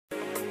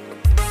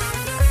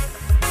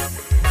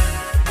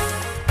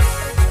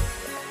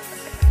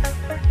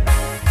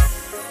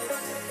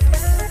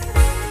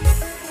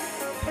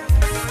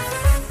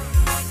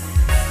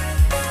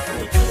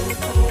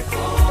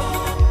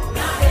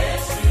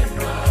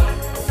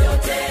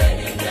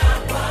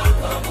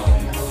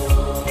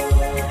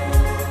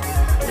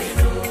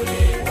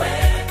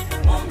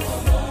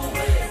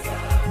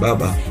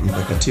Baba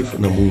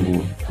mtakatifu na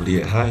Mungu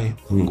uliye hai,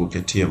 Mungu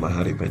ketie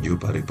mahali pa juu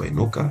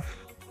palipoinuka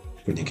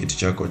kwenye kiti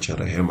chako cha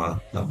rehema,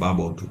 na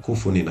Baba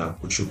utukufu,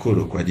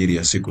 ninakushukuru kwa ajili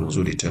ya siku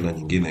nzuri tena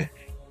nyingine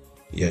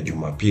ya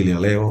Jumapili ya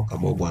leo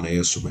ambao Bwana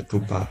Yesu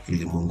umetupa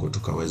ili Mungu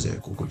tukaweze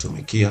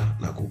kukutumikia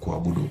na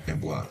kukuabudu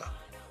Bwana.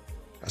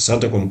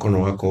 Asante kwa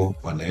mkono wako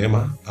wa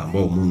neema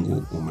ambao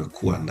Mungu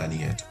umekuwa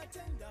ndani yetu.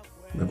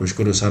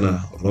 Nakushukuru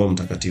sana Roho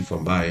Mtakatifu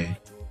ambaye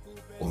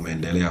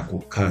umeendelea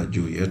kukaa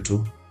juu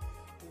yetu.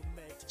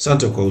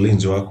 Asante kwa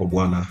ulinzi wako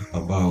Bwana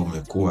ambao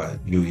umekuwa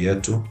juu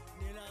yetu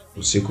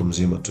usiku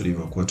mzima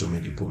tulivyokuwa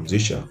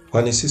tumejipumzisha,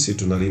 kwani sisi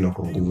tunalindwa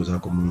kwa nguvu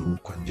zako Mungu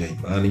kwa njia ya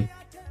imani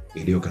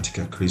iliyo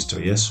katika Kristo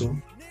Yesu.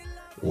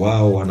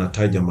 Wao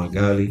wanataja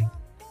magari,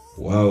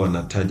 wao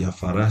wanataja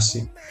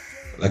farasi,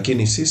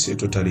 lakini sisi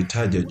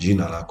tutalitaja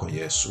jina lako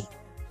Yesu.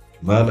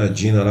 Maana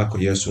jina lako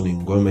Yesu ni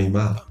ngome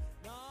imara,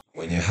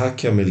 mwenye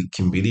haki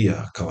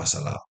amelikimbilia akawa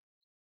salama.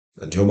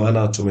 Na ndio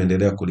maana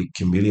tumeendelea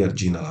kulikimbilia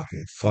jina lako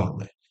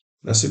Mfalme.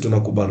 Nasi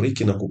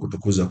tunakubariki na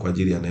kukutukuza kwa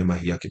ajili ya neema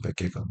hii ya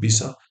kipekee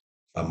kabisa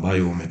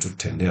ambayo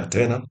umetutendea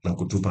tena na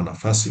kutupa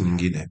nafasi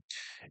nyingine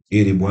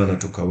ili Bwana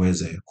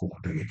tukaweze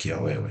kukutumikia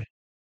wewe.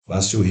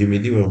 Basi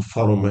uhimidiwe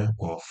Mfalme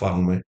wa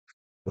wafalme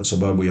kwa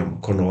sababu ya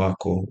mkono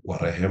wako wa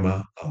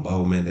rehema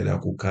ambao umeendelea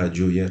kukaa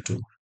juu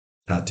yetu,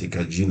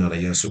 katika jina la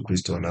Yesu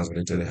Kristo wa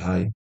Nazareti aliye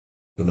hai.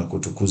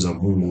 Tunakutukuza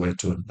Mungu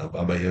wetu na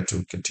Baba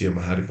yetu ketie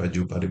mahali pa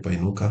juu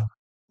palipoinuka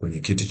kwenye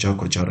kiti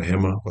chako cha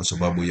rehema, kwa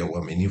sababu ya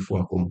uaminifu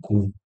wako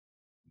mkuu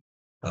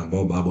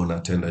ambao Baba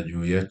unatenda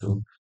juu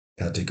yetu,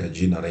 katika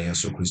jina la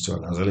Yesu Kristo wa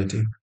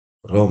Nazareti.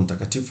 Roho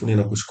Mtakatifu,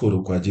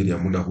 ninakushukuru kwa ajili ya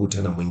muda huu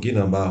tena mwingine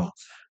ambao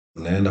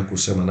unaenda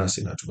kusema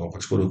nasi, na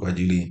tunakushukuru kwa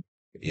ajili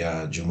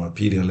ya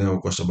Jumapili ya leo,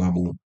 kwa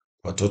sababu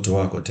watoto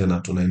wako tena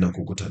tunaenda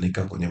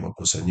kukutanika kwenye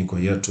makusanyiko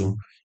yetu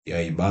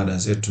ya ibada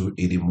zetu,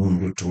 ili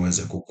Mungu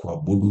tuweze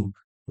kukuabudu,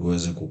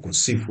 tuweze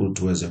kukusifu,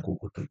 tuweze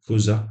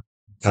kukutukuza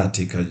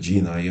katika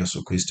jina la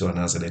Yesu Kristo wa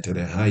Nazareti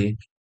aliye hai.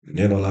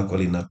 Neno lako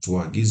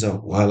linatuagiza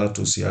wala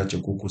tusiache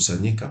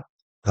kukusanyika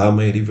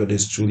kama ilivyo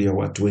desturi ya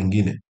watu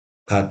wengine,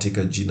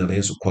 katika jina la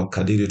Yesu, kwa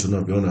kadiri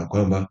tunavyoona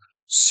kwamba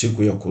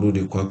siku ya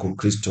kurudi kwako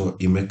Kristo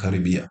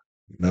imekaribia.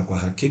 Na kwa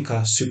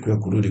hakika siku ya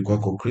kurudi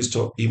kwako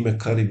Kristo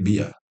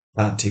imekaribia,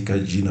 katika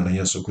jina la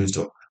Yesu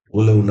Kristo.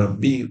 Ule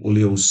unabii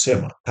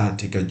uliousema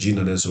katika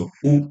jina la Yesu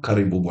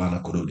karibu Bwana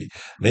kurudi.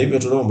 Na hivyo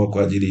tunaomba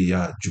kwa ajili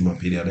ya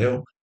Jumapili ya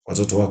leo,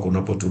 watoto wako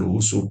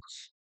unapoturuhusu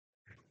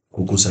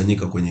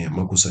kukusanyika kwenye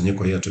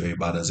makusanyiko yetu ya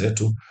ibada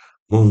zetu,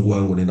 Mungu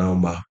wangu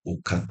ninaomba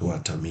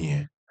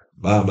ukatuatamie.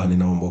 Baba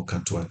ninaomba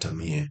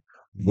ukatuatamie.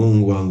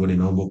 Mungu wangu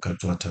ninaomba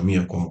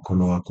ukatuatamie kwa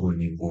mkono wako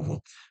wenye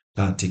nguvu,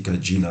 katika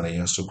jina la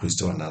Yesu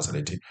Kristo wa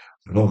Nazareti.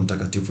 Roho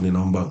Mtakatifu,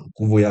 ninaomba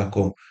nguvu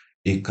yako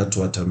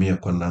ikatuatamie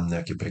kwa namna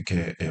ya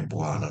kipekee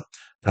Bwana,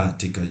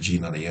 katika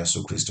jina la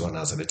Yesu Kristo wa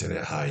Nazareti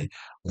aliye hai.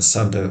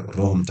 Asante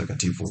Roho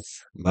Mtakatifu,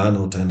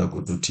 maana utaenda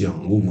kututia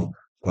nguvu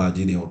kwa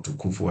ajili ya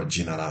utukufu wa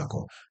jina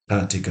lako,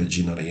 katika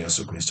jina la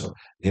Yesu Kristo.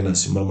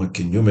 Ninasimama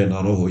kinyume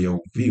na roho ya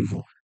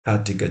uvivu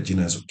katika jina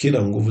la Yesu.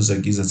 Kila nguvu za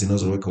giza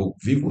zinazoweka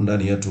uvivu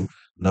ndani yetu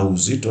na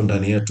uzito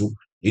ndani yetu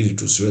ili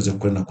tusiweze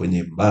kwenda kwenye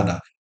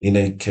ibada,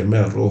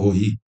 ninaikemea roho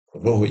hii,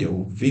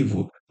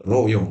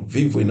 roho ya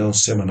uvivu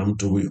inayosema na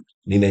mtu huyu,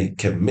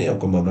 ninaikemea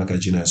kwa mamlaka ya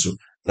jina la Yesu.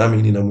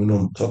 Nami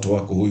ninamuinua mtoto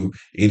wako huyu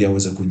ili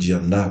aweze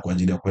kujiandaa kwa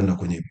ajili ya kwenda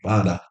kwenye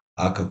ibada,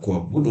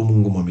 akakuabudu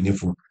Mungu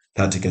mwaminifu,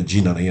 katika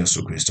jina la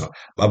Yesu Kristo.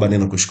 Baba,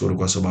 ninakushukuru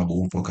kwa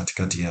sababu upo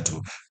katikati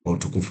yetu kwa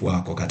utukufu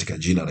wako, katika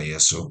jina la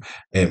Yesu.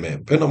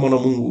 Amen. Penda mwana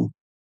Mungu,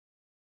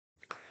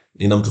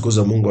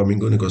 ninamtukuza Mungu wa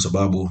mbinguni kwa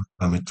sababu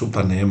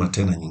ametupa neema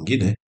tena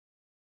nyingine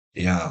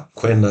ya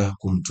kwenda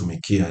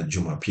kumtumikia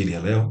Jumapili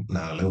ya leo,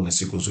 na leo ni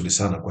siku nzuri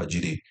sana kwa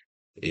ajili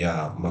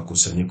ya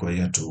makusanyiko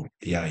yetu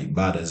ya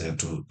ibada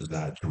zetu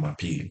za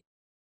Jumapili.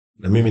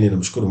 Na mimi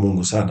ninamshukuru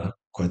Mungu sana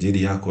kwa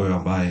ajili yako wewe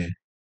ambaye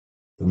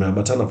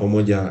tumeambatana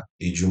pamoja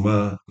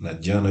Ijumaa na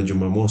jana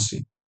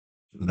Jumamosi,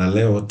 na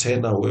leo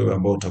tena wewe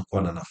ambao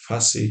utakuwa na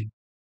nafasi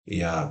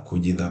ya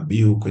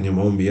kujidhabihu kwenye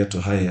maombi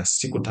yetu haya ya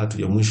siku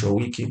 3 ya mwisho wa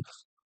wiki.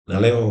 Na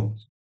leo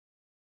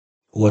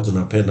huwa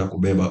tunapenda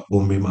kubeba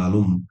ombi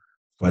maalum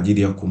kwa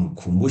ajili ya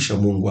kumkumbusha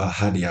Mungu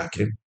ahadi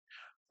yake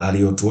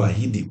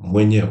aliyotuahidi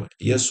mwenyewe,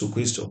 Yesu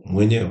Kristo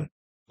mwenyewe,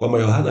 kwamba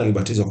Yohana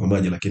alibatizwa kwa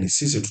maji, lakini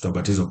sisi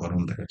tutabatizwa kwa Roho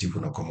Mtakatifu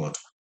na kwa moto.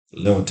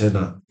 Leo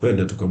tena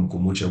twende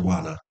tukamkumbushe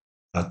Bwana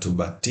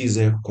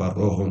atubatize kwa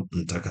Roho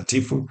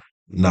Mtakatifu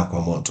na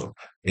kwa moto.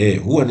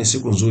 Huwa ni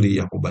siku nzuri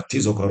ya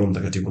kubatizwa kwa Roho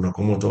Mtakatifu na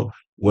kwa moto.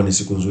 Huwa ni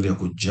siku nzuri ya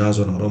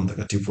kujazwa na Roho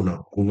Mtakatifu na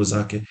nguvu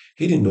zake.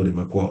 Hili ndio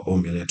limekuwa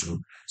ombi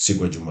letu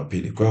siku ya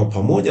Jumapili. Kwa hiyo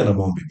pamoja na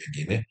maombi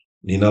mengine,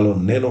 ninalo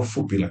neno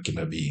fupi la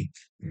kinabii,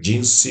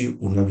 jinsi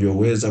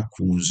unavyoweza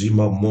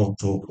kuuzima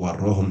moto wa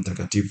Roho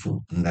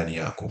Mtakatifu ndani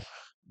yako.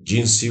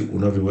 Jinsi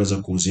unavyoweza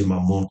kuuzima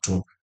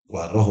moto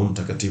wa Roho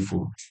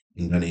Mtakatifu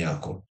ndani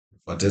yako.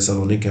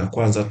 Wathesalonike ya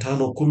kwanza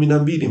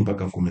 5:12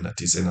 mpaka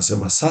 19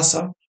 inasema,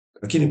 sasa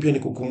lakini pia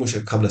nikukumbushe,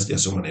 kabla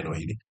sijasoma neno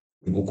hili,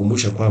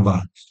 nikukumbushe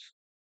kwamba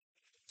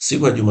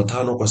siku ya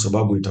Jumatano, kwa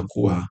sababu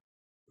itakuwa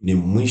ni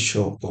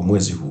mwisho wa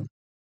mwezi huu,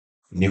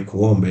 ni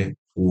kuombe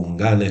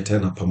uungane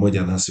tena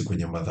pamoja nasi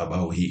kwenye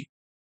madhabahu hii,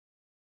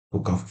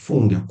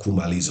 tukafunge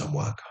kumaliza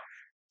mwaka.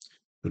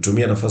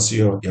 Tutumie nafasi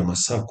hiyo ya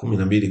masaa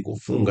 12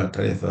 kufunga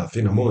tarehe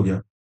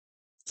 31.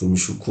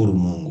 Tumshukuru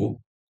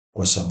Mungu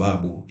kwa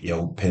sababu ya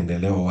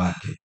upendeleo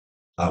wake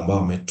ambao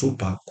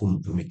ametupa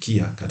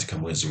kumtumikia katika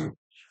mwezi huu.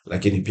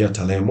 Lakini pia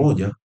tarehe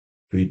 1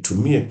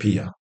 tuitumie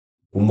pia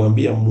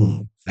kumwambia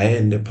Mungu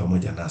aende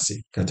pamoja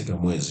nasi katika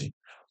mwezi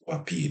wa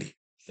pili.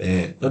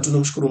 Na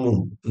tunamshukuru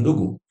Mungu.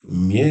 Ndugu,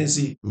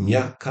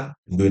 miaka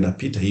ndio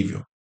inapita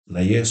hivyo na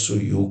Yesu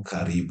yu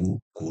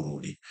karibu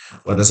kurudi.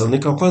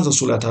 Wathesalonika wa kwanza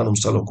sura ya 5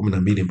 mstari wa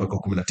 12 mpaka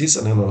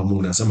 19, neno la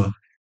Mungu linasema,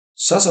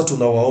 sasa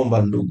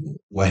tunawaomba ndugu,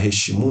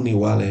 waheshimuni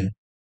wale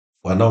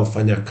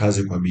wanaofanya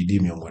kazi kwa bidii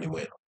miongoni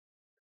mwenu,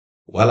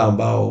 wale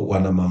ambao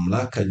wana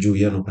mamlaka juu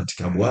yenu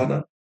katika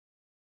Bwana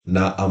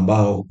na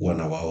ambao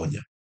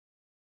wanawaonya.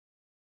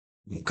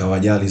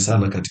 Mkawajali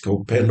sana katika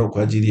upendo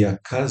kwa ajili ya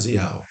kazi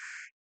yao.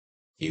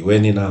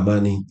 Iweni na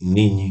amani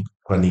ninyi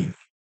kwa ninyi.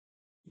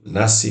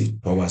 Nasi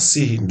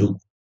twawasihi ndugu,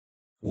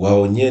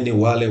 waonyeni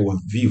wale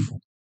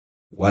wavivu,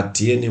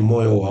 watieni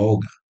moyo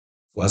waoga,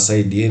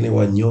 wasaidieni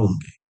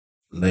wanyonge,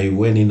 na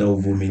iweni na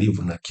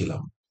uvumilivu na kila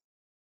mtu.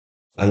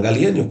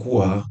 Angalieni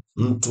kuwa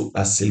mtu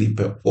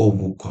asilipe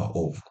ovu kwa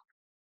ovu,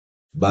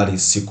 bali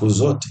siku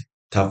zote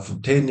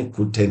tafuteni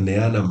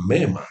kutendeana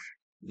mema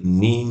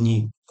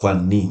ninyi kwa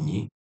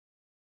ninyi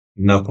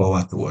na kwa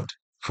watu wote.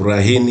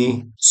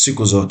 Furahini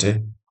siku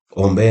zote,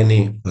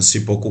 ombeni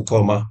pasipo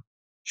kukoma,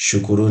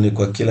 shukuruni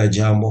kwa kila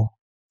jambo,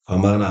 kwa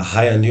maana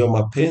haya ndiyo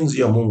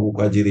mapenzi ya Mungu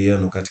kwa ajili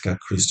yenu katika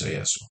Kristo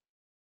Yesu.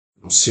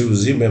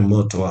 Msiuzime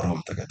moto wa Roho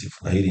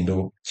Mtakatifu, na hili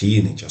ndio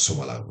kiini cha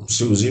somo langu.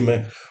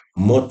 Msiuzime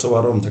moto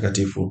wa Roho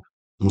Mtakatifu,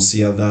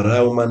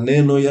 msiyadharau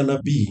maneno ya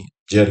nabii.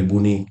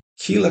 Jaribuni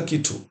kila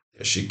kitu,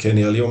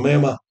 yashikeni yaliyo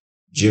mema,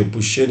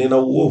 jiepusheni na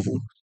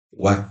uovu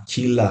wa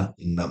kila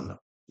namna.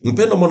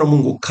 Mpendwa mwana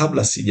Mungu,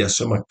 kabla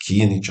sijasoma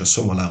kiini cha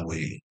somo langu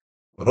hili,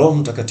 Roho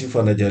Mtakatifu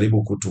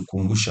anajaribu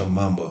kutukumbusha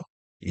mambo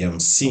ya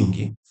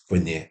msingi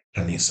kwenye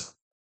kanisa.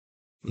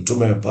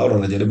 Mtume Paulo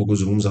anajaribu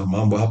kuzungumza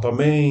mambo hapa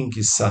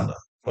mengi sana,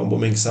 mambo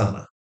mengi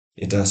sana.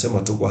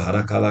 Nitasema tu kwa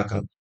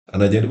haraka.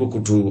 Anajaribu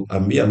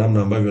kutuambia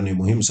namna ambavyo ni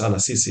muhimu sana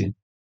sisi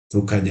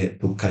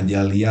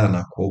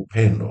tukajaliana kwa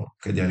upendo.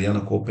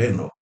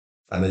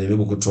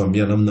 Anajaribu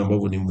kutuambia namna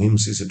ambavyo ni muhimu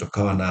sisi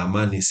tukawa na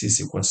amani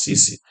sisi kwa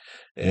sisi.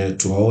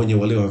 Tuwaonye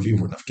wale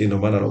wavivu. Nafikiri ndio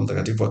maana Roho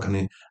Mtakatifu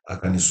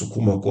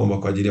akanisukuma kuomba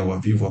kwa ajili ya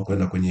wavivu wa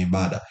kwenda kwenye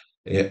ibada.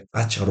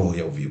 Acha roho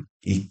ya uvivu.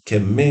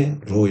 Ikemee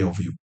roho ya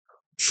uvivu.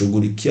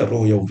 Shughulikia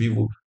roho ya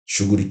uvivu,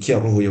 shughulikia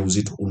roho ya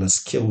uzito.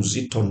 Unasikia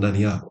uzito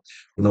ndani yako.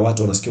 Kuna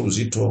watu wanasikia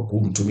uzito wa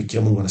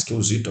kumtumikia Mungu, wanasikia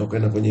uzito wa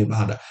kwenda kwenye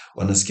ibada,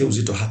 wanasikia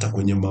uzito hata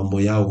kwenye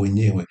mambo yao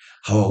wenyewe.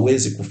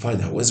 Hawawezi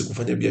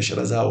kufanya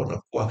biashara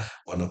zao,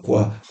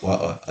 wanakuwa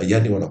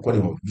ni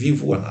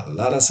wavivu,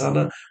 wanalala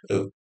sana.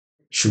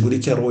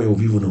 Shughulikia roho ya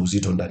uvivu na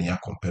uzito ndani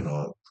yako, mpendwa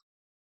wangu.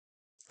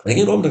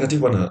 Lakini Roho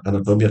Mtakatifu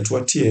anatuambia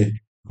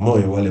tuwatie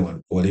moyo wale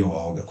walio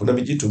waoga. Kuna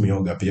mijitu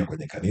mioga pia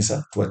kwenye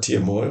kanisa, tuwatie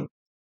moyo,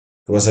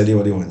 tuwasaidie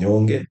walio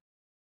wanyonge,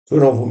 tuwe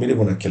na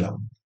uvumilivu na kila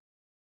mtu.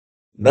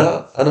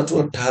 Na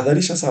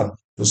anatutahadharisha sana,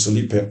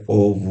 tusilipe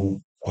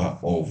ovu kwa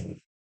ovu.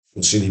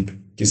 Usilipe.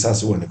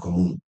 Kisasi huwa ni kwa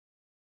Mungu.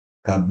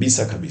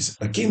 Kabisa.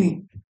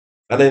 Lakini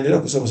anaendelea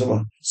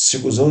kusema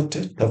siku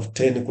zote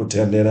tafuteni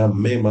kutendeana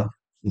mema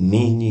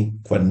ninyi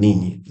kwa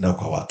ninyi na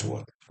kwa watu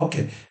wote.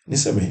 Okay,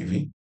 niseme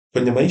hivi,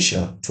 kwenye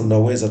maisha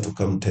tunaweza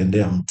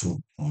tukamtendea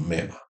mtu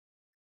mema.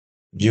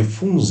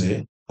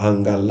 Jifunze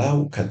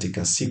angalau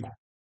katika siku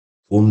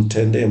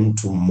umtendee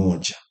mtu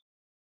mmoja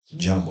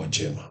jambo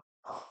jema.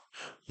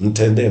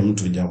 Mtendee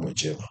mtu jambo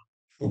jema.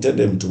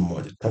 Mtendee mtu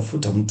mmoja.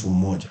 Tafuta mtu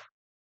mmoja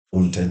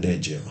umtendee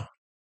jema.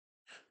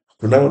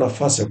 Tunayo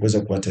nafasi ya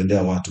kuweza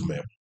kuwatendea watu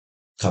mema.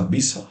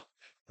 Kabisa.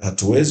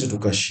 Hatuwezi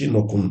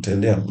tukashindwa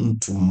kumtendea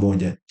mtu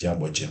mmoja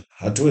jambo jema.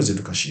 Hatuwezi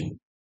tukashindwa.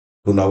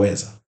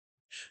 Tunaweza.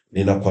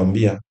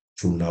 Ninakwambia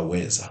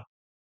tunaweza.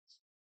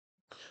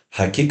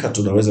 Hakika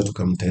tunaweza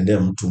tukamtendea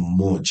mtu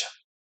mmoja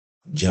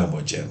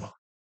jambo jema.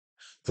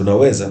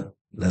 Tunaweza,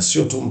 na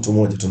sio tu mtu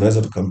mmoja,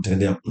 tunaweza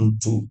tukamtendea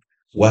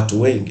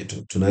watu wengi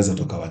tu, tunaweza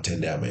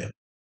tukawatendea mema.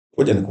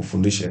 Ngoja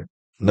nikufundishe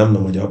namna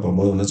mojawapo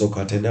ambayo unaweza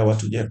ukawatendea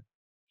watu jema.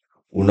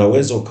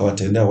 Unaweza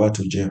ukawatendea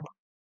watu jema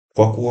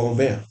kwa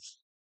kuwaombea.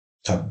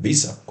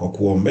 Kabisa, kwa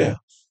kuombea.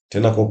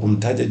 Tena kwa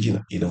kumtaja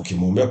jina. Ila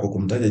ukimwombea kwa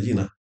kumtaja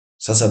jina,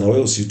 sasa na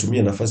wewe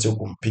usitumie nafasi ya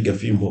kumpiga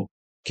fimbo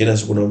kila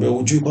siku unaambia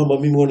hujui kwamba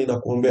mimi huwa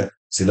ninakuombea.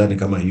 Sidhani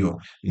kama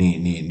hiyo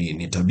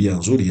ni tabia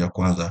nzuri ya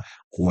kwanza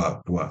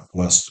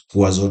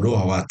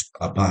kuwazodoa watu.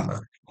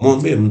 Hapana.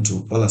 Muombe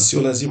mtu, wala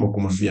sio lazima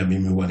kumwambia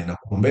mimi huwa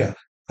ninakuombea.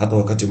 Hata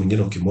wakati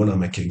mwingine ukimwona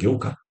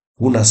amekengeuka,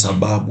 huna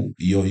sababu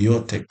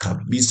yoyote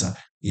kabisa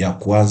ya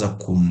kuanza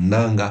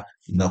kumnanga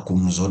na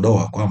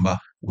kumzodoa kwamba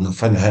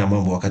unafanya haya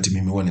mambo wakati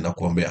mimi huwa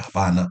ninakuombea.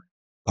 Hapana.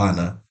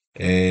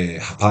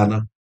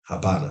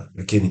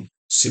 Lakini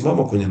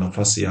simama kwenye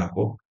nafasi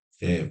yako,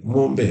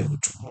 muombe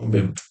mtu.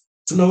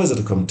 Tunaweza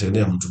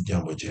tukamtendea mtu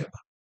jambo jema.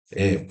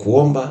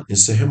 Kuomba ni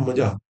sehemu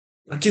moja,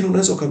 lakini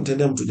unaweza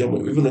ukamtendea mtu jambo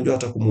hivi. Unajua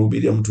hata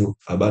kumhubiria mtu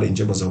habari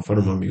njema za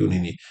ufalme wa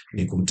mbinguni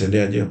ni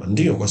kumtendea jema.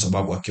 Ndiyo, kwa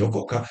sababu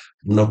akiokoka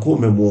unakuwa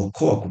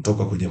umemuokoa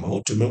kutoka kwenye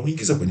mauti,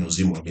 umemuingiza kwenye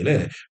uzima wa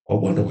milele kwa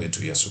Bwana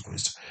wetu Yesu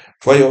Kristo.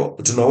 Kwa hiyo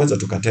tunaweza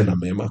tukatenda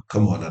mema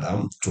kama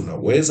wanadamu,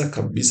 tunaweza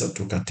kabisa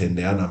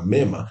tukatendeana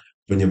mema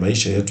kwenye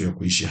maisha yetu ya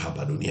kuishi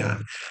hapa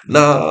duniani.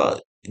 Na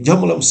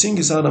jambo la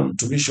msingi sana,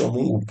 mtumishi wa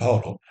Mungu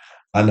Paulo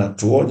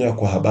anatuonya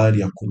kwa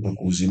habari ya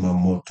kuuzima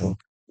moto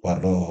wa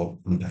Roho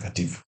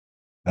Mtakatifu.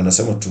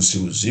 Anasema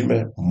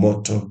tusiuzime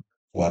moto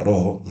wa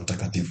Roho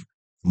Mtakatifu.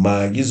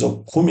 Maagizo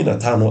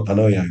 15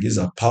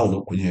 anayoyaagiza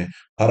Paulo kwenye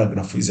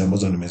paragrafu hizi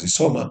ambazo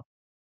nimezisoma,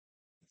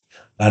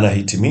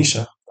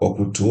 anahitimisha kwa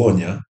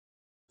kutuonya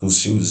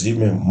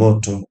tusiuzime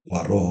moto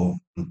wa Roho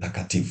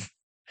Mtakatifu.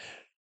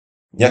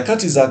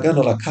 Nyakati za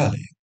Agano la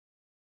Kale,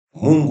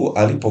 Mungu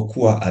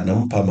alipokuwa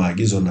anampa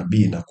maagizo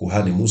nabii na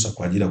kuhani Musa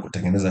kwa ajili ya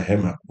kutengeneza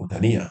hema ya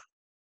kukutania,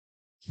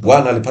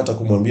 Bwana alipata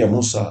kumwambia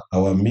Musa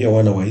awaambie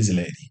wana wa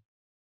Israeli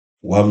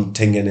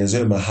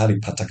wamtengenezewe mahali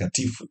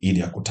patakatifu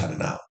ili akutane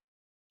nao.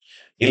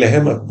 Ile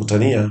hema ya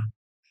kukutania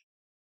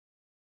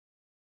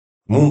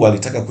Mungu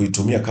alitaka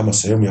kuitumia kama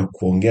sehemu ya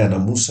kuongea na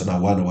Musa na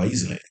wana wa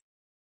Israeli.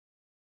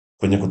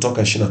 Kwenye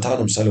Kutoka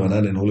 25 mstari wa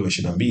 8 na ule wa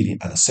 22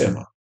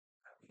 anasema,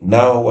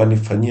 nao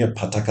wanifanyie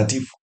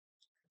patakatifu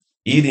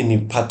ili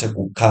nipate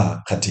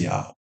kukaa kati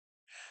yao,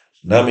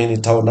 nami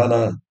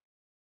nitaonana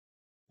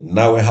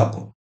nawe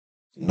hapo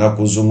na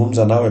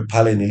kuzungumza nawe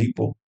pale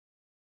nilipo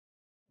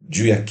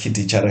juu ya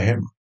kiti cha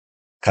rehema,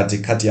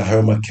 katikati ya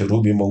hayo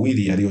makerubi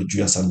mawili yaliyo juu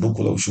ya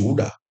sanduku la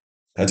ushuhuda,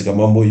 katika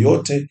mambo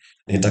yote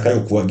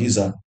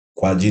nitakayokuagiza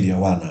kwa ajili ya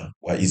wana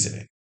wa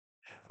Israeli.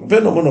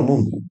 Mpendwa mwana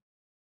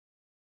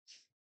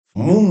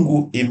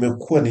Mungu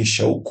imekuwa ni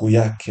shauku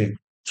yake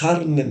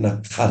karne na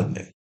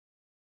karne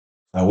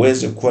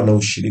aweze kuwa na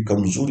ushirika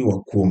mzuri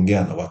wa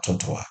kuongea na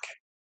watoto wake.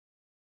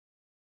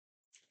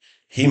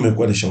 Hii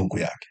imekuwa ni shauku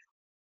yake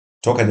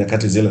toka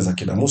nyakati zile za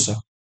kina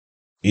Musa.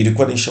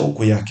 Ilikuwa ni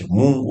shauku yake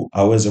Mungu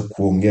aweze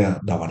kuongea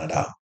na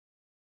wanadamu.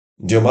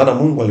 Ndio maana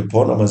Mungu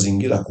alipoona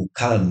mazingira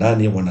kukaa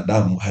ndani ya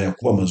wanadamu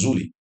hayakuwa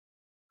mazuri,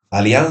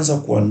 alianza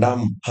kuandaa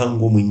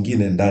mpango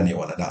mwingine ndani ya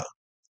wanadamu.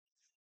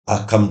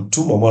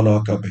 Akamtuma mwana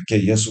wake wa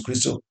pekee Yesu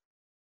Kristo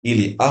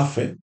ili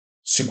afe.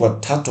 Siku ya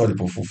tatu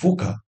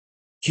alipofufuka,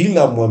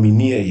 kila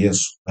mwaminie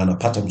Yesu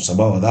anapata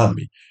msamaha wa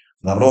dhambi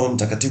na Roho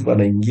Mtakatifu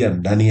anaingia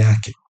ndani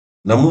yake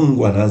na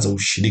Mungu anaanza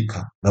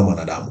ushirika na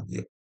mwanadamu.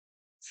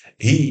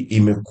 Hii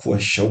imekuwa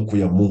shauku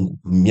ya Mungu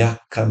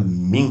miaka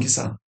mingi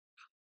sana.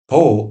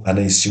 Paulo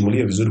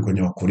anaisimulia vizuri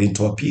kwenye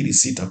Wakorintho wa pili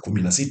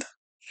 6:16.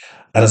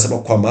 Anasema,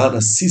 kwa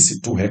maana sisi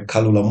tu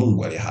hekalu la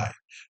Mungu aliye hai,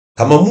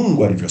 kama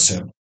Mungu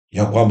alivyosema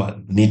ya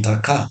kwamba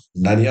nitakaa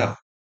ndani yao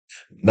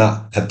na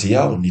kati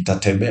yao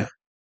nitatembea,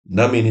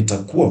 nami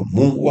nitakuwa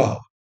Mungu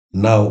wao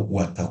nao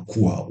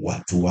watakuwa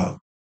watu wangu.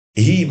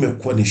 Hii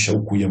imekuwa ni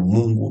shauku ya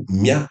Mungu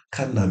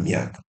miaka na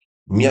miaka,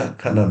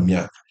 miaka na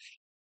miaka.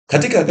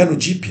 Katika Agano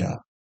Jipya,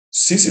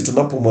 sisi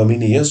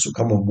tunapomwamini Yesu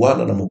kama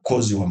Bwana na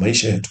Mwokozi wa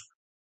maisha yetu,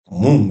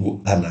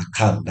 Mungu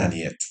anakaa ndani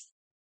yetu.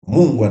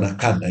 Mungu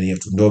anakaa ndani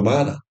yetu. Ndio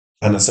maana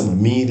anasema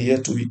miili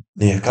yetu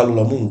ni hekalu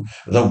la Mungu,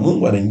 na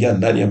Mungu anaingia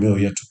ndani ya mioyo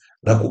yetu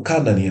na kukaa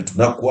ndani yetu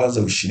na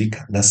kuanza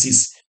ushirika na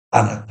sisi.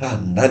 Anakaa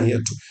ndani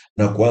yetu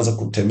na kuanza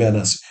kutembea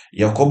nasi.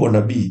 Yakobo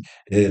nabii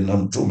na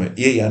mtume,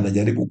 yeye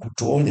anajaribu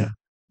kutuonya,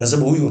 kwa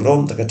sababu huyu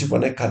Roho Mtakatifu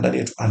anayekaa ndani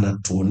yetu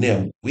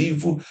anatuonea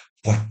wivu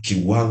kwa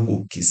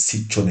kiwango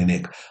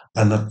kisichoneneka.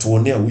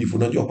 Anatuonea wivu.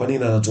 Unajua kwa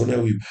nini anatuonea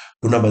wivu?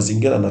 Kuna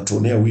mazingira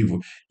anatuonea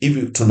wivu.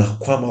 Hivi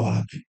tunakwama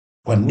wapi?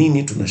 Kwa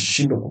nini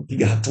tunashindwa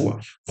kupiga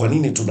hatua? Kwa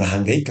nini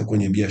tunahangaika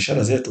kwenye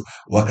biashara zetu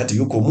wakati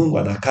yuko Mungu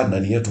anakaa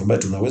ndani yetu,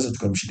 ambaye tunaweza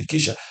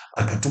tukamshirikisha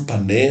akatupa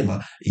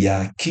neema ya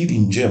akili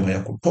njema ya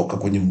kutoka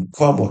kwenye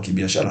mkwamo wa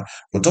kibiashara,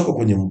 kutoka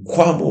kwenye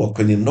mkwamo wa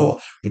kwenye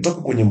ndoa,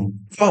 kutoka kwenye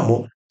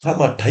mkwamo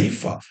kama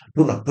taifa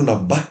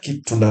tunabaki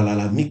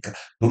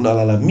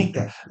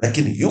tunalalamika,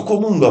 lakini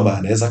yuko Mungu ambaye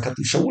anaweza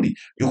akatushauri.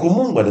 Yuko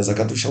Mungu anaweza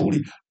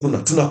akatushauri.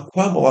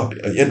 Tunakwama wapi?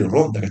 Yaani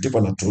Roho Mtakatifu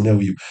anatuonea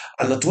wivu.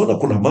 Anatuona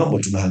kuna mambo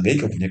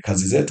tunahangaika kwenye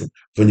kazi zetu,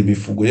 kwenye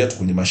mifugo yetu,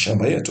 kwenye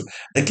mashamba yetu,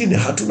 lakini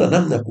hatuna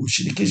namna ya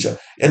kumshirikisha.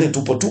 Yaani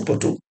tupo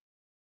tu.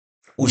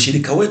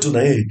 Ushirika wetu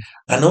na yeye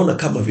anaona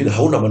kama vile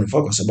hauna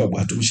manufaa kwa sababu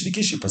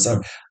hatumshirikishi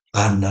ipasavyo.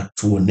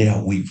 Anatuonea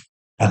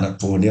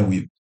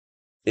wivu.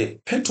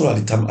 Petro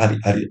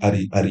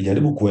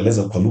alijaribu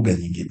kueleza kwa lugha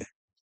nyingine.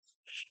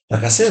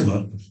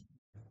 Akasema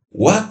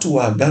watu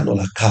wa Agano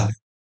la Kale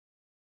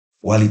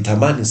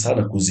walitamani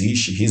sana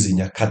kuziishi hizi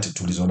nyakati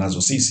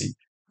tulizonazo sisi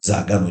za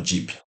Agano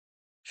Jipya.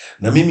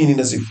 Na mimi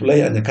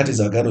ninazifurahia nyakati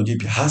za Agano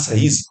Jipya, hasa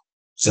hizi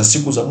za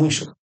siku za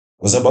mwisho,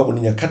 kwa sababu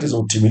ni nyakati za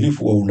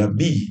utimilifu wa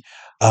unabii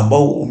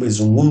ambao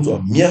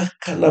umezungumzwa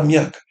miaka na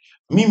miaka.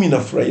 Mimi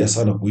nafurahia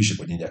sana kuishi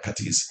kwenye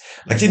nyakati hizi.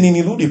 Lakini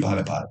nirudi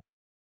pale.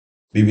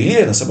 Biblia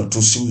inasema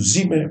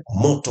tusiuzime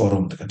moto wa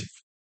Roho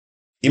Mtakatifu.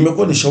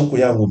 Imekuwa ni shauku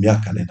yangu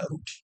miaka na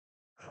inarudi.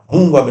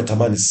 Mungu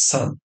ametamani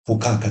sana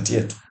kukaa kati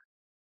yetu.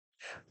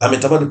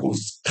 Ametamani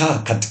kukaa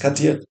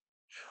katikati yetu.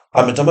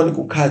 ametamani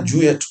kukaa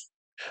juu yetu,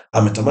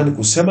 ametamani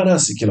kusema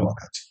nasi kila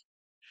wakati,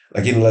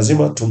 lakini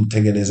lazima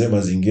tumtengenezee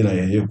mazingira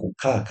ya yeye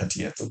kukaa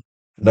kati yetu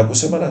na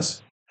kusema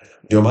nasi.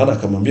 Ndio maana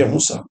akamwambia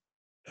Musa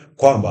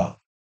kwamba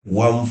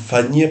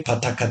wamfanyie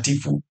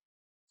patakatifu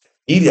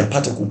ili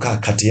apate kukaa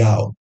kati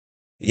yao.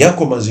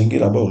 Yako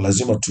mazingira ambayo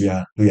lazima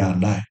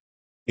tuyaandae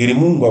ili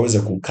Mungu aweze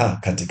kukaa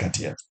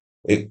katikati yetu,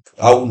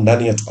 au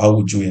ndani yetu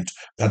au juu yetu,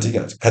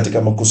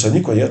 katika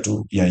makusanyiko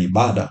yetu ya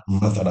ibada.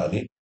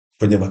 Mathalani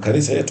kwenye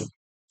makanisa yetu,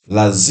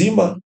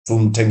 lazima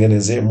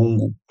tumtengenezee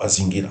Mungu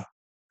mazingira,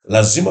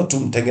 lazima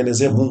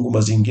tumtengenezee Mungu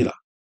mazingira,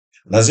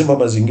 lazima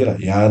mazingira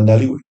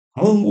yaandaliwe.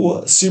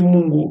 Mungu si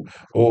Mungu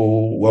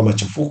wa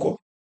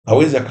machafuko.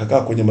 Hawezi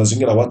akakaa kwenye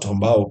mazingira watu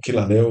ambao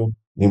kila leo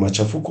ni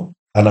machafuko.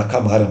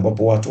 Anakaa mahali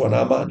ambapo watu wana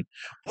amani.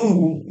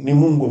 Mungu ni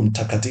Mungu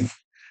mtakatifu,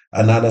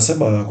 na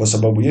anasema kwa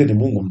sababu yeye ni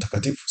Mungu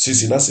mtakatifu,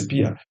 sisi nasi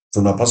pia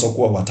tunapaswa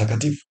kuwa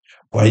watakatifu.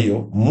 Kwa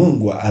hiyo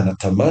Mungu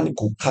anatamani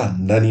kukaa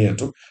ndani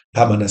yetu.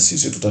 Kama na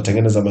sisi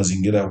tutatengeneza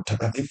mazingira ya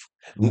utakatifu,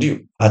 ndio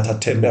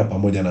atatembea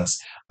pamoja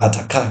nasi,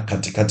 atakaa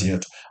katikati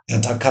yetu,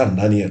 atakaa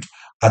ndani yetu,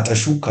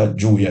 atashuka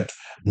juu yetu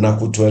na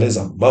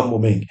kutueleza mambo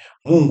mengi.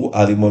 Mungu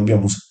alimwambia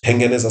Musa,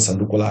 tengeneza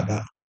sanduku la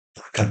agano.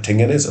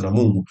 Akatengeneza na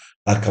Mungu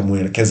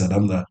akamwelekeza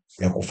namna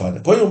ya kufanya.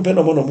 Kwa hiyo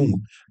mpendwa mwana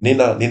Mungu,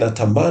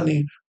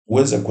 ninatamani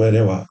uweze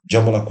kuelewa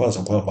jambo la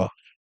kwanza, kwamba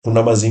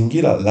kuna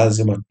mazingira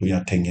lazima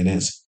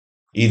tuyatengeneze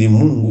ili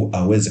Mungu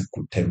aweze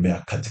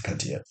kutembea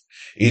katikati yetu,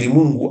 ili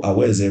Mungu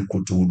aweze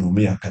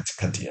kutuhudumia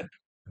katikati yetu.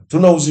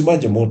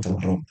 Tunauzimaje moto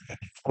wa Roho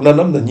Mtakatifu? Kuna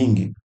namna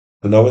nyingi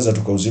tunaweza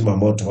tukauzima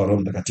moto wa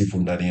Roho Mtakatifu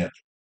ndani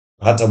yetu.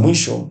 Hata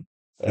mwisho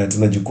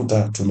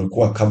tunajikuta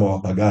tumekuwa kama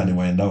wapagani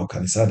waendao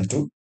kanisani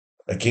tu,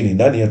 lakini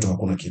ndani yetu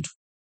hakuna kitu.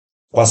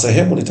 Kwa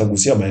sehemu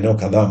nitagusia maeneo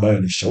kadhaa ambayo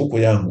ni shauku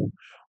yangu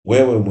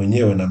wewe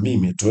mwenyewe na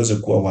mimi tuweze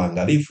kuwa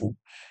waangalifu,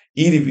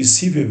 ili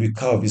visivyo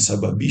vikawa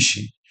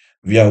visababishi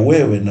vya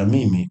wewe na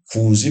mimi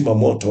kuuzima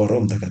moto wa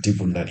Roho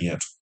Mtakatifu ndani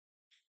yetu.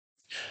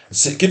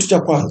 Kitu cha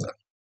kwanza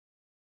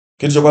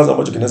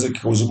ambacho kinaweza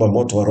kikauzima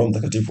moto wa Roho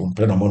Mtakatifu,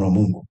 mpendwa mwana wa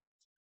Mungu,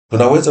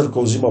 tunaweza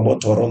tukauzima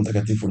moto wa Roho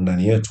Mtakatifu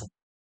ndani yetu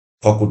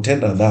kwa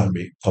kutenda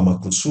dhambi kwa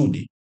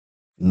makusudi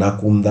na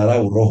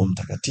kumdharau Roho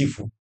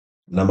Mtakatifu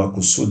na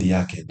makusudi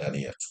yake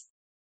ndani yetu.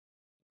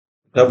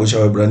 Kitabu cha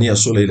Waebrania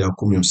sura ile ya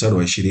 10 mstari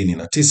wa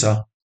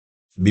 29,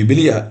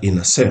 Biblia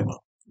inasema,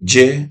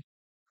 je,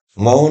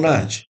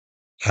 mwaonaje?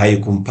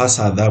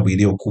 Haikumpasa adhabu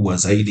iliyo kubwa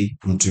zaidi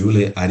mtu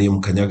yule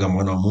aliyemkanyaga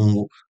mwana wa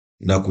Mungu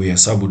na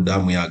kuihesabu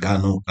damu ya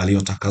agano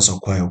aliyotakaswa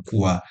kwayo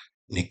kuwa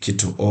ni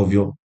kitu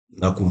ovyo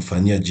na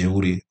kumfanyia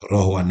jeuri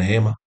Roho wa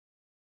neema?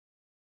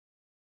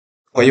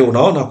 Kwa hiyo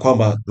unaona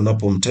kwamba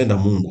tunapomtenda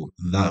Mungu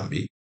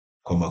dhambi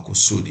kwa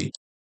makusudi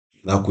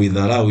na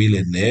kuidharau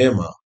ile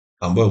neema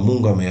ambayo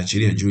Mungu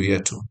ameachilia juu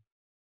yetu,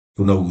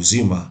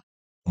 tunauzima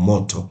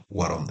moto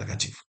wa Roho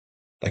Mtakatifu.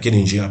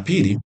 Lakini njia ya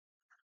pili,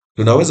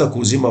 tunaweza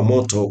kuuzima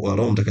moto wa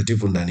Roho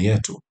Mtakatifu ndani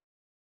yetu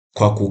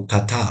kwa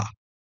kukataa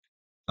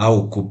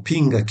au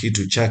kupinga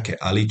kitu chake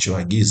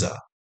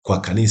alichoagiza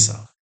kwa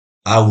kanisa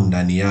au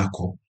ndani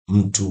yako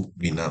mtu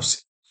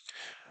binafsi.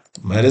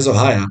 Maelezo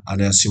haya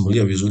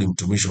anayasimulia vizuri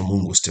mtumishi wa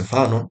Mungu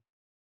Stefano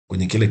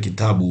kwenye kile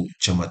kitabu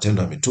cha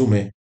Matendo ya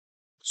Mitume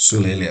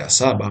sura ile ya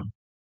 7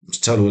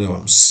 mstari ule wa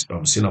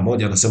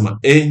 51, anasema,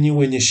 enyi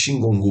wenye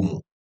shingo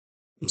ngumu,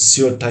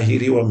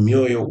 msiotahiriwa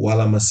mioyo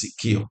wala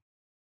masikio,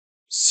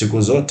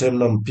 siku zote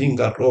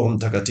mnampinga Roho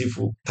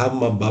Mtakatifu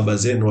kama baba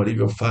zenu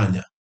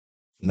walivyofanya,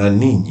 na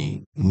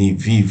ninyi ni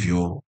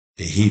vivyo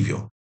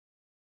hivyo.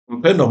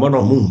 Mpendwa mwana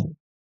wa Mungu,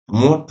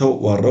 moto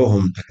wa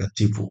Roho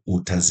Mtakatifu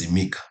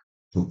utazimika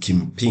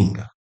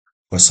tukimpinga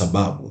kwa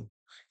sababu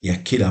ya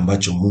kile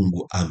ambacho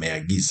Mungu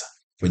ameagiza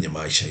kwenye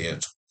maisha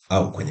yetu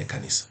au kwenye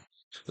kanisa.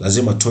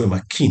 Lazima tuwe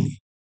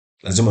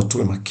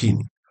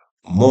makini.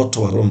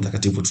 Moto wa Roho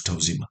Mtakatifu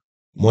tutauzima.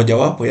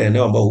 Mojawapo ya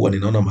eneo ambao huwa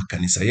ninaona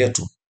makanisa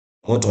yetu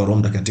moto wa Roho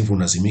Mtakatifu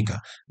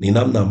unazimika ni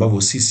namna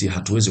ambavyo sisi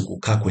hatuwezi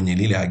kukaa kwenye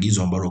lile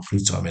agizo ambalo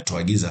Kristo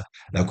ametuagiza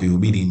na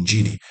kuihubiri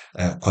Injili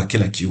kwa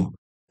kila kiumbe.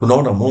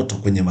 Tunaona moto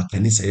kwenye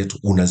makanisa yetu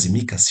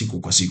unazimika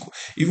siku kwa siku.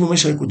 Hivi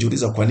umeshawahi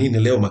kujiuliza kwa nini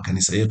leo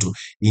makanisa yetu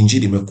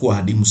Injili imekuwa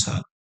adimu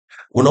sana?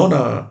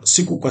 Unaona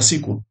siku kwa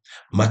siku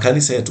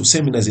makanisa yetu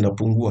semina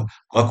zinapungua,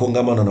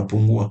 makongamano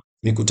yanapungua,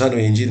 mikutano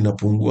ya Injili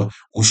inapungua,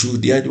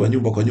 ushuhudiaji wa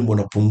nyumba kwa nyumba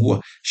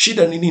unapungua.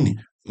 Shida ni nini?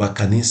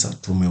 Makanisa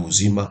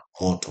tumeuzima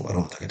moto wa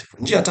Roho Mtakatifu.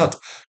 Njia tatu,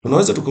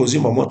 tunaweza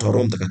tukauzima moto wa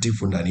Roho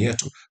Mtakatifu ndani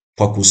yetu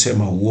kwa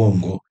kusema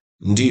uongo.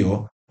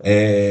 Ndio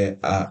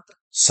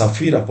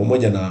Safira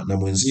pamoja na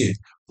mwenzie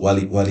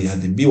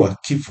waliadhibiwa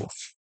kifo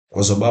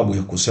kwa sababu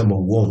ya kusema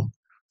uongo.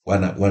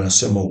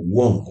 Wanasema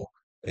uongo.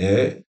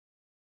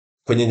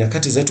 Kwenye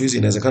nyakati zetu hizi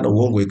inawezekana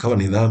uongo ikawa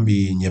ni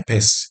dhambi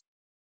nyepesi,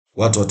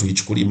 watu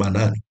hatuichukulii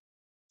maanani,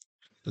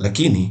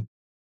 lakini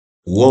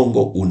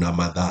uongo una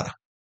madhara.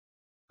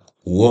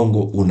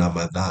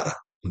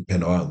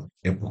 Mpendwa wangu,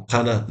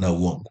 epukana na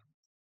uongo.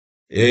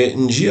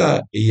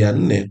 Njia ya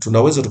 4,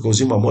 tunaweza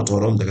tukauzima moto wa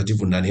Roho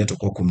Mtakatifu ndani yetu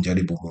kwa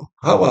kumjaribu Mungu.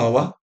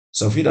 Hawa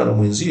Safira na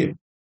mwenzie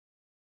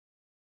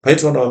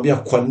Petro anawaambia,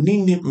 kwa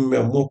nini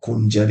mmeamua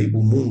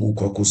kumjaribu Mungu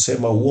kwa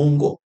kusema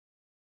uongo?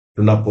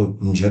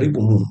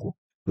 Tunapomjaribu Mungu,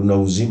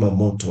 tunauzima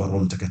moto wa Roho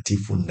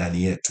Mtakatifu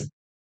ndani yetu.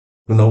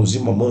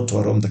 Tunauzima moto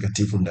wa Roho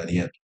Mtakatifu ndani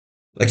yetu.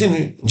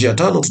 Lakini njia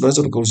tano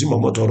tunaweza tukauzima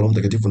moto wa Roho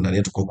Mtakatifu ndani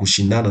yetu kwa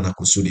kushindana na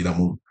kusudi la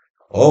Mungu.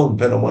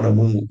 Mpendwa mwana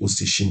Mungu,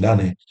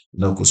 usishindane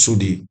na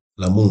kusudi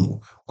la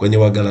Mungu. Kwenye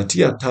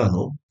Wagalatia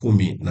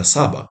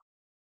 5:17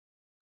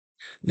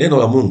 neno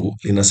la Mungu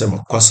linasema,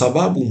 kwa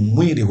sababu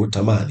mwili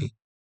hutamani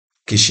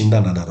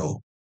kishindana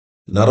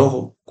na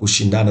roho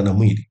kushindana na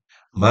mwili,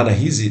 maana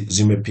hizi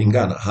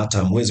zimepingana hata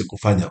hamwezi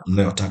kufanya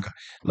mnayotaka.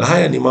 Na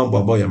haya ni mambo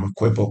ambayo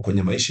yamekuwepo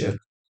kwenye maisha yetu.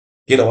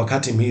 Kila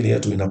wakati miili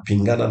yetu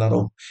inapingana na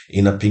roho,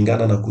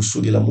 inapingana na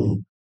kusudi la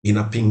Mungu,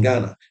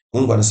 inapingana.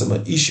 Mungu anasema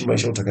ishi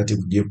maisha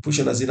utakatifu,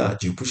 jiepushe na zinaa,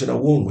 jiepushe na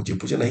uongo,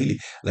 jiepushe na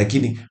hili,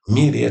 lakini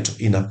miili yetu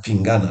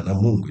inapingana na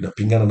Mungu,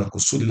 inapingana na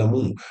kusudi la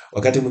Mungu.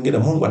 Wakati mwingine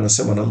Mungu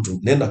anasema na mtu,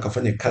 nenda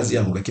kafanye kazi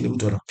yangu, lakini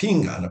mtu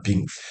anapinga.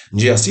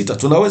 Njia sita,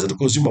 tunaweza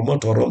tukauzima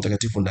moto wa Roho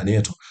Mtakatifu ndani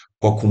yetu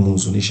kwa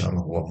kumhuzunisha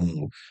Roho wa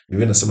Mungu.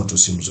 Biblia inasema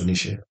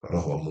tusimhuzunishe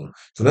Roho wa Mungu.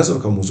 Tunaweza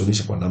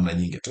tukamhuzunisha kwa namna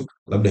nyingi tu.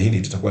 Labda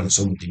hili tutakuwa ni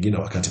somo jingine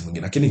wakati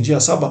mwingine. Lakini njia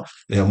saba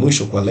na ya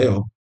mwisho kwa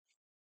leo,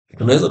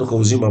 tunaweza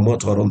tukauzima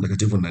moto wa Roho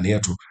Mtakatifu ndani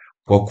yetu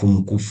kwa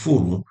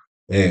kumkufuru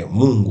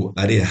Mungu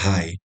aliye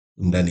hai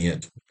ndani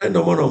yetu.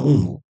 Ndio maana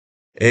Mungu,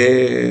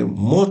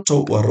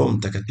 moto wa Roho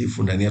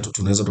Mtakatifu ndani yetu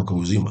tunaweza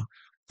tukauzima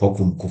kwa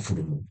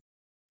kumkufuru Mungu.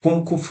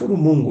 Kumkufuru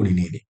Mungu ni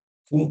nini?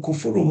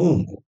 Kumkufuru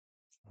Mungu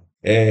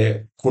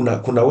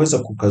kunaweza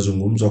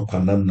kukazungumzwa kwa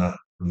namna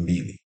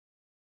mbili.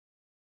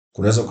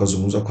 Kunaweza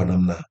kukazungumzwa kwa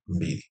namna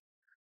mbili.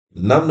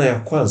 Namna ya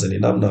kwanza ni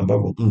namna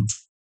ambavyo mtu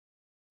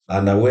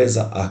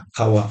anaweza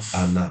akawa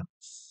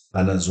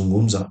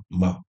anazungumza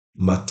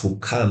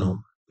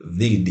matukano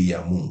dhidi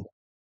ya Mungu,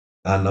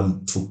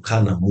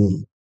 anamtukana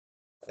Mungu.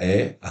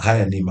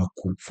 Haya ni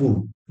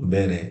makufuru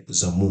mbele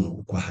za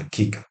Mungu kwa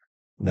hakika,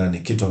 na ni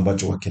kitu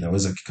ambacho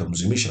kinaweza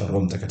kikamzimisha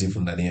Roho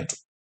Mtakatifu ndani yetu.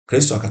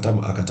 Kristo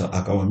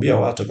akawaambia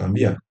watu,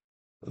 akamwambia,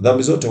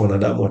 dhambi zote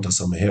wanadamu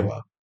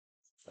watasamehewa,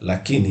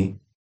 lakini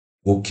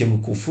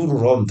ukimkufuru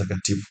Roho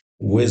Mtakatifu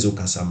uweze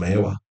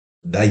ukasamehewa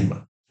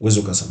daima, uweze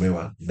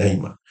ukasamehewa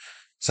daima.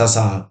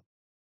 Sasa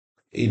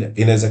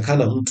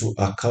inawezekana mtu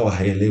akawa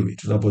haelewi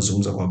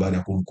tunapozungumza kwa habari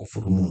ya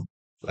kumkufuru Mungu,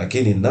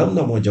 lakini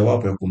namna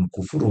mojawapo ya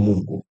kumkufuru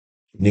Mungu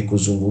ni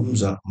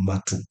kuzungumza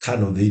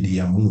matukano dhidi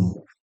ya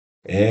Mungu.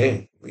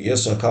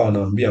 Yesu akawa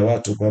anawaambia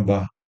watu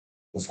kwamba,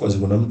 of course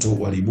kuna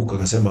mtu waliibuka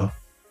akasema,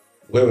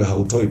 wewe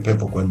hautoi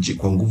pepo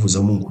kwa nguvu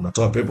za Mungu,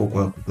 unatoa pepo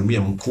kwa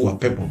kutumia mkuu wa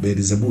pepo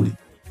Beelzebuli.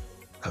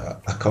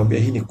 Akamwambia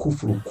hii ni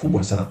kufuru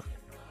kubwa sana.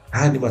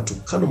 Haya ni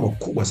matukano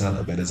makubwa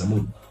sana mbele za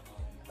Mungu.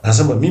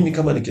 Anasema mimi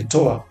kama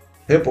nikitoa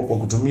pepo kwa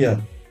kutumia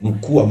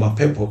mkuu wa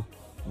mapepo,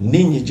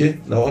 ninyi je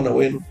na wana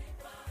wenu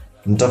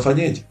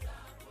mtafanyeje?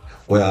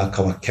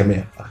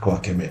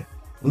 Akawakemea.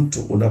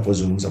 Mtu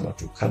unapozungumza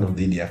matukano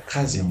dhidi ya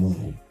kazi ya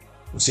Mungu,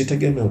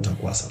 usitegemee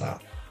utakuwa salama.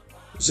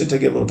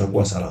 Usitegemee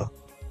utakuwa salama.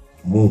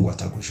 Mungu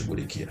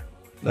atakushughulikia.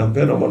 Na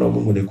mpendwa mwana wa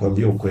Mungu,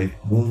 nikwambie ukweli,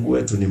 Mungu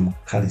wetu ni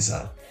mkali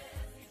sana.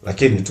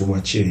 Lakini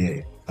tumwachie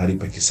yeye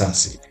alipe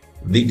kisasi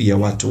dhidi ya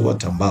watu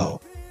wote ambao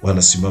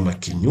wanasimama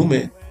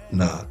kinyume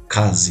na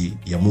kazi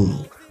ya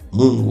Mungu.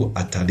 Mungu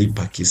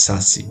atalipa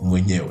kisasi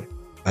mwenyewe.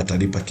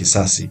 Atalipa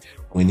kisasi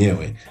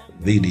mwenyewe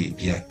dhidi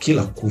ya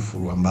kila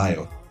kufuru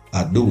ambayo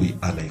adui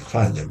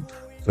anaifanya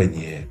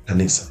kwenye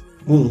kanisa.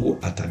 Mungu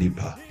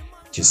atalipa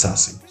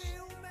kisasi.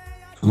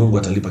 Mungu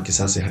atalipa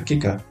kisasi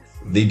hakika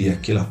dhidi ya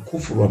kila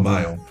kufuru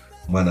ambayo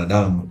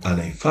mwanadamu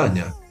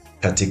anaifanya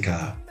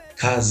katika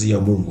kazi ya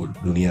Mungu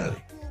duniani.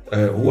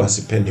 Huwa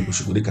sipendi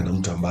kushughulika na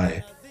mtu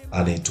ambaye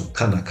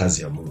anaitukana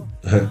kazi ya Mungu.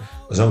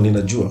 Kwa sababu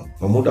ninajua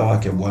kwa muda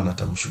wake Bwana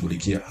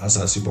atamshughulikia,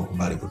 hasa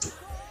asipokubali kutubu.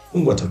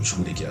 Mungu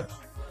atamshughulikia.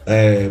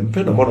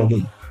 Mpendwa mwana wa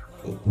Mungu,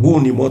 huu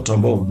ni moto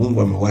ambao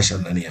Mungu amewasha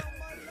ndani yetu.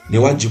 Ni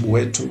wajibu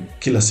wetu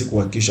kila siku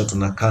kuhakikisha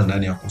tunakaa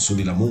ndani ya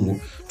kusudi la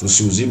Mungu,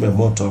 tusiuzime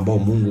moto ambao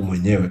Mungu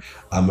mwenyewe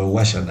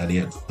ameuwasha ndani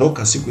yetu.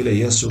 Toka siku ile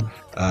Yesu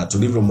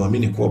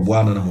tulivyomwamini kuwa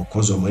Bwana na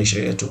Mwokozi wa maisha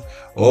yetu,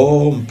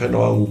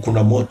 mpendwa wangu,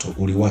 kuna moto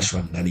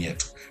uliwashwa ndani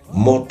yetu.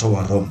 Moto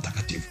wa Roho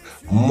Mtakatifu.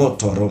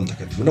 Moto wa Roho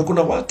Mtakatifu. Na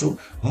kuna watu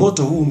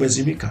moto huu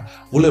umezimika.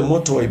 Ule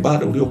moto wa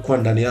ibada uliokuwa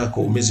ndani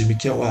yako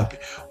umezimikia wapi?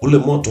 Ule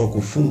moto wa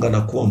kufunga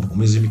na kuomba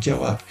umezimikia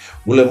wapi?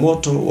 Ule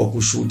moto wa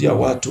kushuhudia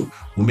watu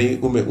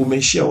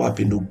umeishia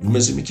wapi ndugu?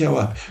 Umezimikia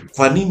wapi?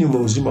 Kwa nini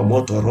umeuzima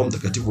moto wa Roho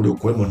Mtakatifu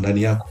uliokuwemo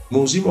ndani yako?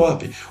 Umeuzima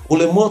wapi?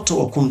 Ule moto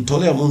wa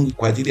kumtolea Mungu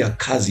kwa ajili ya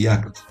kazi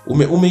yake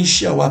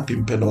umeishia wapi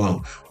mpendo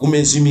wangu?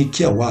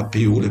 Umezimikia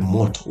wapi ule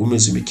moto?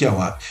 Umezimikia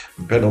wapi?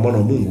 Mpendo mwana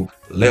wa Mungu,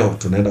 leo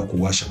tunaenda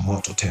kuwasha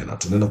moto tena.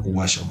 Tunaenda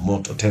kuwasha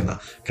moto tena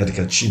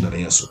katika jina la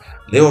Yesu.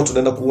 Leo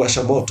tunaenda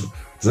kuwasha moto.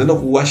 Tunaenda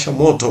kuwasha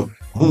moto.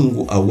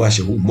 Mungu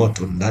auwashe huu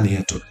moto ndani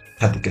yetu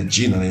katika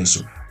jina la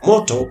Yesu.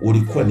 Moto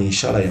ulikuwa ni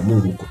ishara ya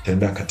Mungu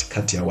kutembea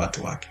katikati ya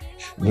watu wake.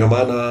 Ndio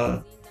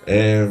maana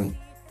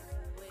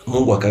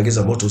Mungu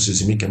akaagiza moto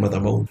usizimike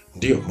madhabahuni.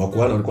 Ndio,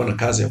 makuhani walikuwa na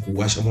kazi ya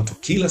kuwasha moto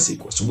kila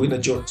siku, asubuhi na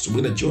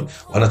jioni,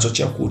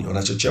 wanachochea kuni.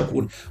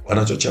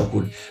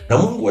 Na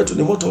Mungu wetu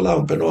ni moto lao,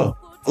 mpendo wangu.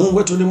 Mungu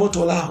wetu ni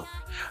moto lao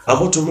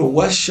ambao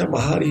tumeuwasha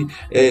mahali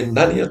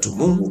ndani yetu.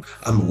 Mungu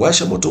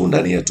amewasha moto huu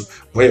ndani yetu.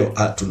 Kwa hiyo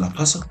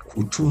tunapaswa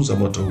kutunza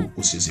moto huu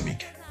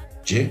usizimike.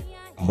 Je,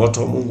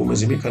 moto wa Mungu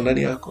umezimika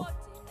ndani yako?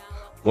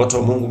 Moto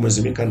wa Mungu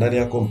umezimika ndani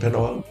yako,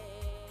 mpendo wangu?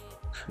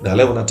 Na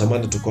leo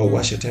natamani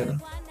tukauwashe tena.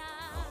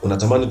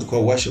 Unatamani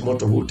tukauwashe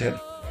moto huu tena?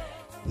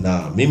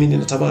 Na mimi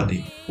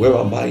ninatamani wewe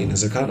ambaye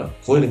inawezekana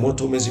kweli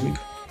moto umezimika.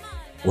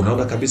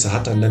 Unaona kabisa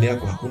hata ndani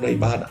yako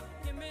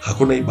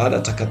hakuna ibada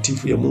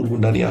takatifu ya Mungu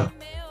ndani yako,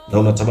 na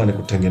unatamani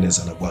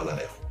kutengeneza na Bwana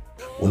leo.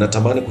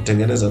 Unatamani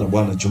kutengeneza na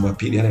Bwana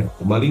Jumapili leo.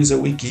 Umalize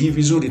wiki hii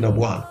vizuri na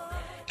Bwana.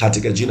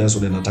 Katika jina Yesu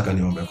ninataka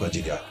niombe kwa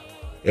ajili yako.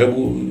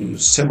 Hebu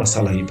sema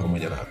sala hii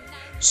pamoja nami.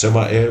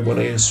 Sema,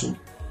 Bwana Yesu,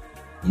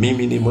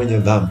 mimi ni mwenye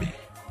dhambi.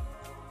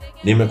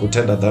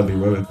 Nimekutenda dhambi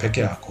wewe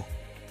peke yako.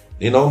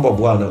 Ninaomba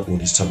Bwana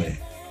unisamehe.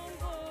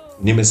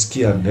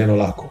 Nimesikia neno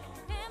lako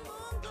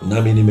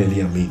nami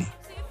nimeliamini.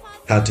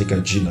 Katika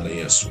jina la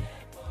Yesu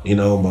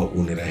ninaomba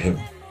unirehemu.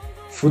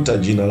 Futa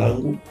jina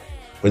langu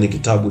kwenye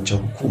kitabu cha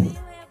hukumu.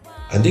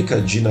 Andika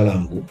jina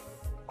langu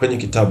kwenye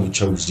kitabu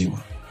cha uzima.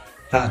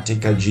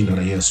 Katika jina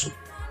la Yesu.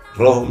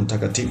 Roho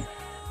Mtakatifu,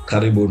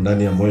 karibu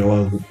ndani ya moyo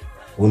wangu.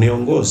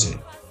 Uniongoze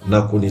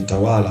na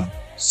kunitawala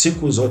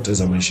siku zote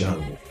za maisha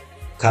yangu.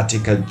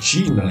 Katika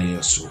jina la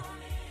Yesu.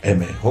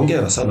 Amen.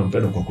 Hongera sana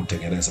mpendo kwa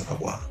kutengeneza na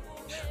Bwana.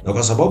 Na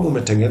kwa sababu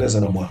umetengeneza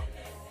na Bwana,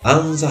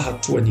 anza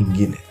hatua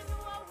nyingine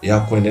ya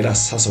kuendelea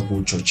sasa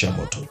kuuchochea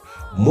moto.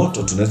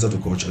 Moto tunaweza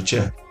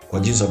tukauchochea kwa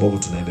jinsi ambavyo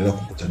tunaendelea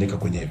kukutanika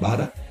kwenye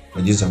ibada,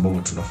 kwa jinsi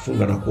ambavyo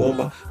tunafunga na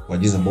kuomba, kwa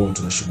jinsi ambavyo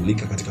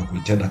tunashughulika katika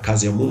kuitenda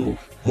kazi ya Mungu.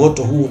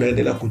 Moto huu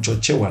unaendelea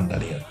kuchochewa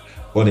ndani yako.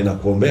 Kwa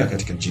ninakuombea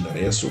katika jina la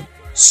Yesu.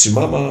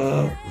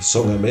 Simama,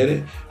 usonga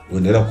mbele,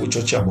 uendelea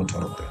kuchochea moto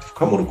wa Roho Mtakatifu.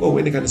 Kama ulikuwa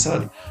uende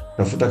kanisani,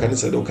 tafuta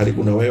kanisa leo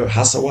karibu na wewe,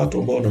 hasa watu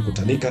ambao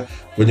wanakutanika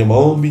kwenye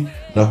maombi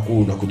na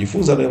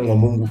kujifunza neno la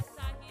Mungu,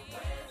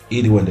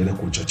 ili uendelee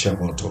kuchochea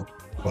moto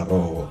wa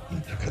Roho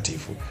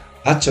Mtakatifu.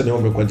 Acha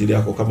niombe kwa ajili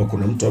yako. Kama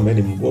kuna mtu ambaye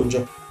ni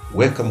mgonjwa,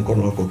 weka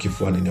mkono wako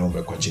kifuani,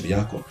 niombe kwa ajili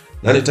yako.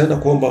 Na nitaenda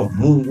kuomba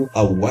Mungu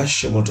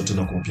auwashe moto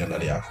tena kupya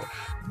ndani yako.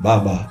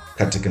 Baba,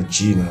 katika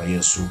jina la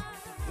Yesu,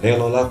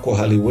 neno lako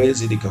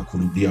haliwezi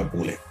likakurudia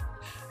bure.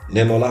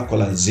 Neno lako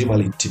lazima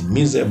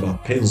litimize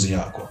mapenzi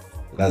yako.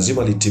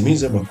 Lazima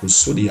litimize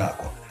makusudi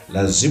yako.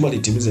 Lazima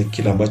litimize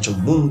kila ambacho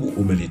Mungu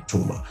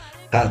umelituma.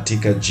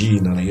 Katika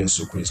jina la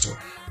Yesu Kristo,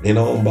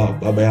 ninaomba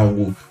Baba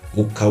yangu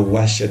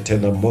ukawashe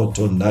tena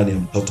moto ndani ya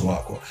mtoto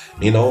wako.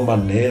 Ninaomba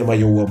neema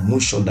ya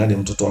uamsho ndani ya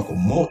mtoto wako.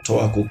 Moto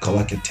wako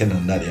ukawake tena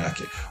ndani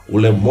yake.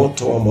 Ule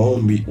moto wa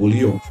maombi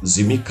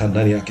uliozimika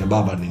ndani yake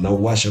Baba,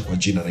 ninauwasha kwa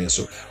jina la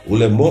Yesu.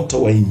 Ule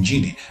moto wa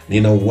injili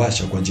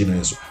ninauwasha kwa jina la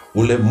Yesu.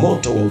 Ule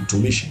moto wa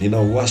utumishi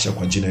ninauwasha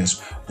kwa jina la Yesu.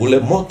 Ule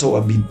moto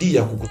wa bidii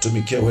ya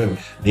kukutumikia wewe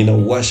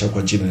ninauwasha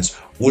kwa jina la Yesu.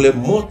 Ule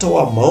moto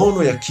wa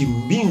maono ya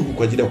kimbingu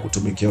kwa ajili ya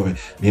kutumikia wewe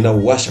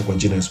ninauwasha kwa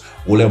jina la Yesu.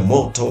 Ule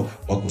moto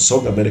wa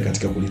kusonga mbele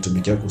katika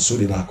kulitumikia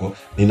kusudi lako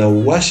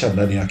ninauwasha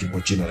ndani yake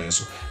kwa jina la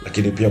Yesu.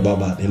 Lakini pia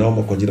Baba,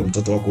 ninaomba kwa ajili ya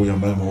mtoto wako huyu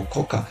ambaye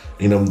ameokoka,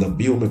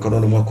 ninamdhabihu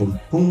mikononi mwako,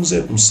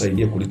 mtunze,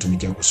 msaidie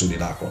kulitumikia kusudi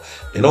lako.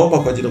 Ninaomba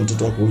kwa ajili ya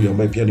mtoto wako huyu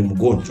ambaye pia ni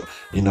mgonjwa,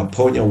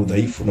 ninaponya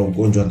udhaifu na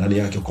ugonjwa ndani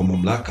yake kwa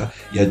mamlaka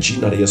ya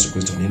jina la Yesu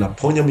Kristo.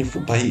 Ninaponya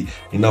mifupa hii,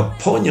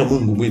 ninaponya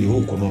Mungu mwili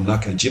huu kwa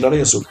mamlaka ya jina la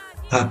Yesu,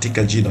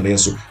 katika jina la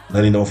Yesu.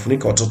 Na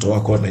ninawafunika watoto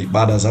wako na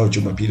ibada zao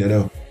Jumapili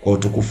leo kwa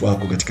utukufu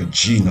wako katika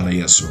jina la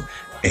Yesu.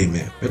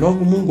 Amen. Pendo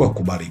wangu, Mungu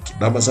akubariki.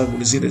 Namba zangu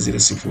ni zile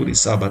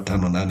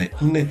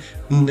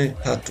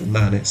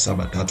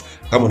 0758443873.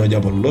 Kama una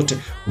jambo lolote,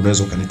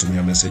 unaweza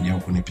ukanitumia message au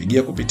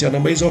kunipigia kupitia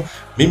namba hizo.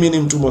 Mimi ni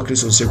mtumwa wa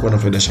Kristo, nisiyekuwa na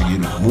faida shagiri.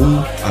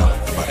 Mungu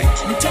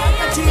akubariki.